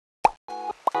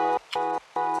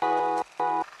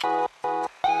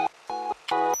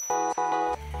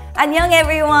Annyeong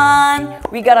everyone!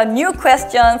 We got a new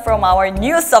question from our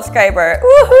new subscriber.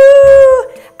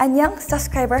 Woohoo! Annyeong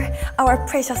subscriber, our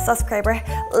precious subscriber.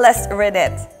 Let's read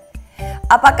it.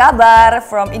 Apa kabar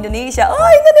from Indonesia? Oh,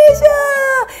 Indonesia!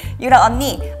 Yura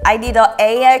언니, I did a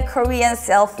AI Korean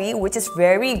selfie, which is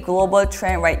very global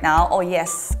trend right now. Oh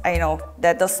yes, I know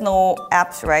that there's no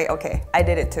apps, right? Okay, I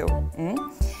did it too.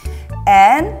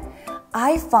 And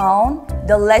I found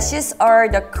the lashes are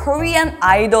the Korean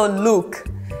idol look.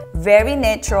 Very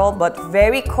natural but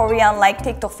very Korean like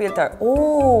TikTok filter.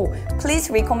 Oh, please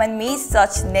recommend me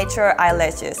such natural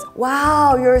eyelashes.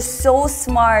 Wow, you're so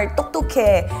smart.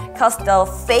 똑똑해. Cause the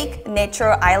fake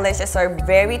natural eyelashes are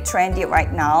very trendy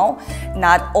right now.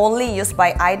 Not only used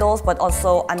by idols but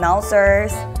also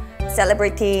announcers,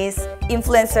 celebrities,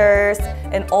 influencers,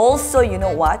 and also, you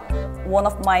know what? One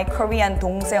of my Korean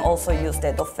동생 also used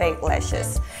it, the fake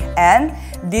lashes. And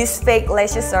these fake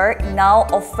lashes are now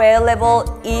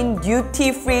available in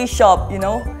duty-free shop, you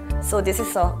know? So this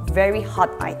is a very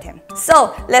hot item.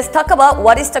 So let's talk about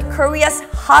what is the Korea's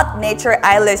hot natural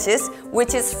eyelashes,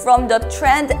 which is from the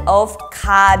trend of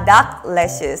가닥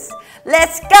lashes.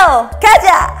 Let's go!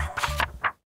 가자!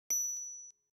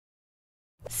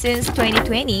 Since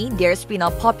 2020, there's been a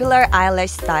popular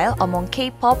eyelash style among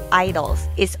K-pop idols.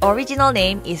 Its original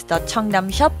name is the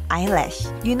Cheongdam Shop eyelash.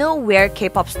 You know where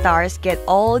K-pop stars get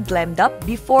all glammed up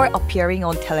before appearing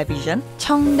on television?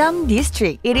 Cheongdam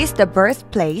District. It is the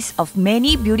birthplace of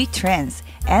many beauty trends.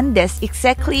 And that's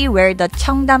exactly where the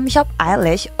Cheongdam Shop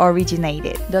eyelash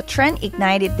originated. The trend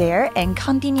ignited there and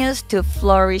continues to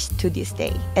flourish to this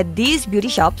day. At these beauty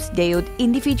shops, they would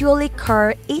individually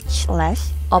curl each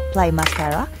lash, apply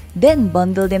mascara, then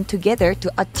bundle them together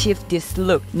to achieve this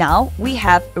look. Now, we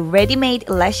have ready-made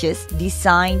lashes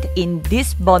designed in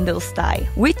this bundle style,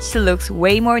 which looks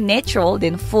way more natural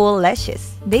than full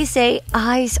lashes. They say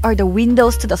eyes are the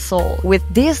windows to the soul. With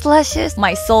these lashes,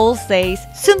 my soul says,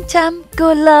 숨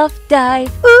참고 love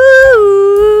dive.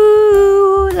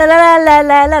 Ooh, la la la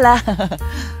la la la.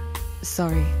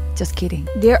 Sorry. Just kidding.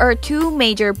 There are two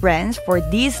major brands for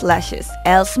these lashes,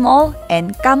 L Small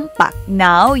and Kampak.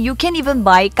 Now, you can even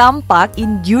buy Kampak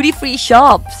in duty-free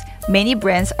shops. Many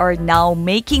brands are now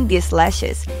making these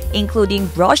lashes, including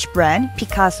brush brand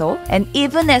Picasso, and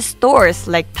even at stores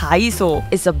like Daiso.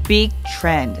 It's a big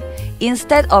trend.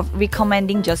 Instead of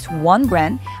recommending just one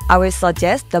brand, I will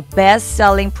suggest the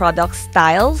best-selling product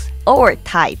styles or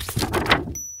types.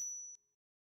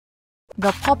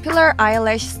 The popular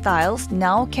eyelash styles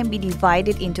now can be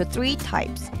divided into three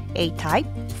types: A-type,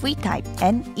 free-type,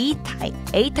 and E-type.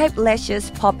 A-type lashes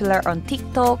popular on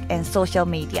TikTok and social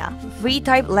media.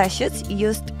 Free-type lashes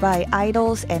used by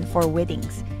idols and for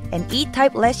weddings. And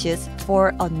E-type lashes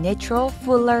for a natural,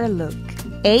 fuller look.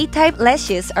 A-type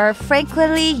lashes are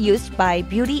frequently used by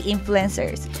beauty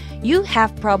influencers. You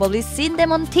have probably seen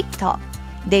them on TikTok.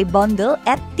 They bundle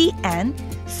at the end,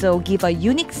 so give a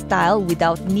unique style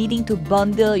without needing to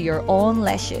bundle your own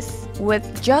lashes. With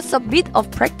just a bit of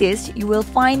practice, you will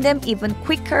find them even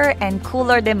quicker and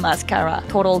cooler than mascara.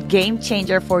 Total game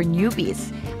changer for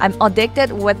newbies. I'm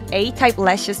addicted with A-type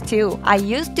lashes too. I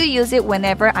used to use it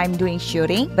whenever I'm doing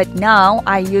shooting, but now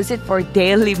I use it for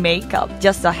daily makeup.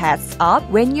 Just a heads up,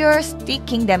 when you're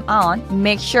sticking them on,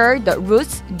 make sure the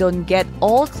roots don't get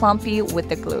all clumpy with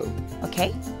the glue,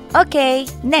 okay? Okay,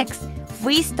 next.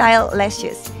 Freestyle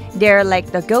lashes. They're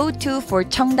like the go-to for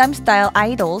Cheongdam style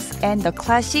idols and the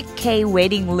classic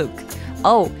K-wedding look.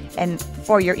 Oh, and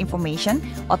for your information,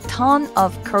 a ton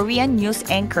of Korean news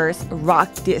anchors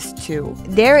rock this too.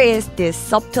 There is this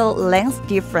subtle length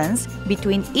difference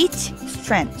between each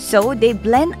strand, so they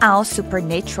blend out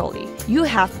supernaturally. You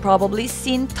have probably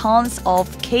seen tons of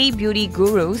K-beauty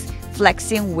gurus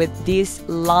flexing with these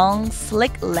long,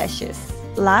 slick lashes.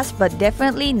 Last but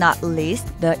definitely not least,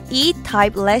 the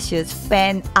E-type lashes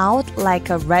fan out like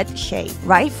a red shade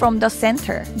right from the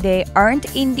center. They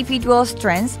aren't individual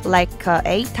strands like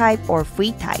A-type or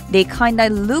free-type. They kinda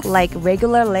look like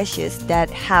regular lashes that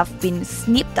have been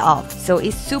snipped off. So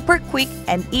it's super quick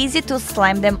and easy to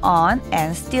slime them on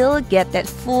and still get that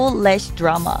full lash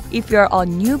drama. If you're a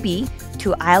newbie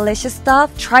to eyelash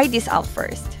stuff, try this out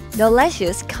first. The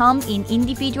lashes come in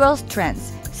individual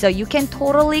strands, so you can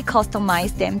totally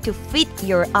customize them to fit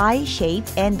your eye shape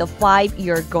and the vibe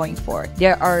you're going for.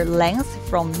 There are lengths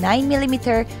from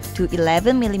 9mm to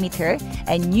 11mm,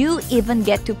 and you even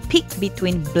get to pick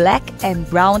between black and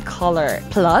brown color.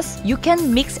 Plus, you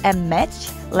can mix and match,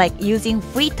 like using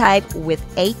free type with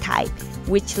A type,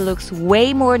 which looks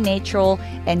way more natural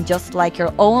and just like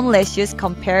your own lashes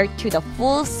compared to the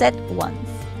full set ones.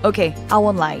 Okay, I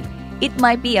won't lie. It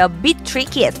might be a bit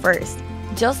tricky at first.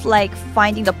 Just like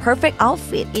finding the perfect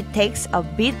outfit, it takes a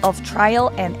bit of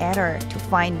trial and error to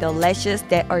find the lashes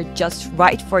that are just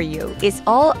right for you. It's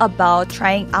all about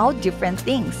trying out different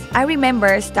things. I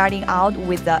remember starting out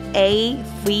with the A,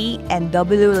 V, and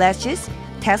W lashes,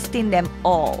 testing them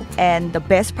all. And the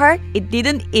best part, it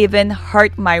didn't even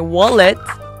hurt my wallet.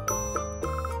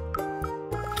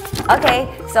 Okay,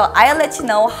 so I'll let you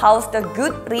know how's the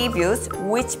good reviews,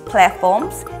 which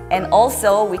platforms, and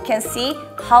also we can see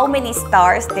how many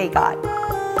stars they got.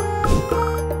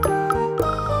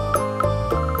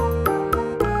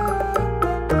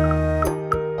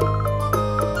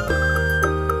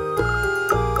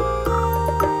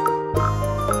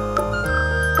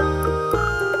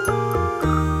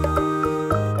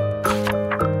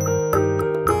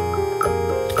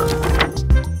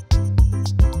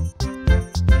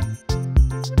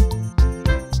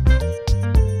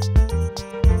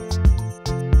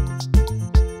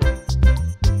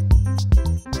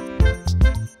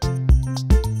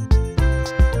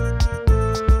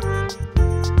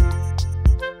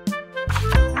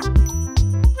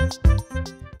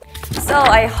 So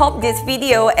I hope this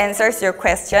video answers your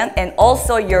question and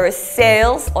also your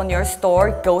sales on your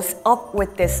store goes up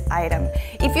with this item.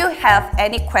 If you have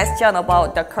any question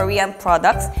about the Korean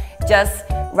products, just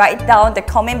write down the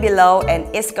comment below and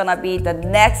it's gonna be the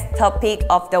next topic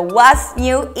of the What's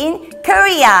New in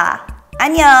Korea.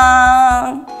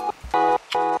 안녕!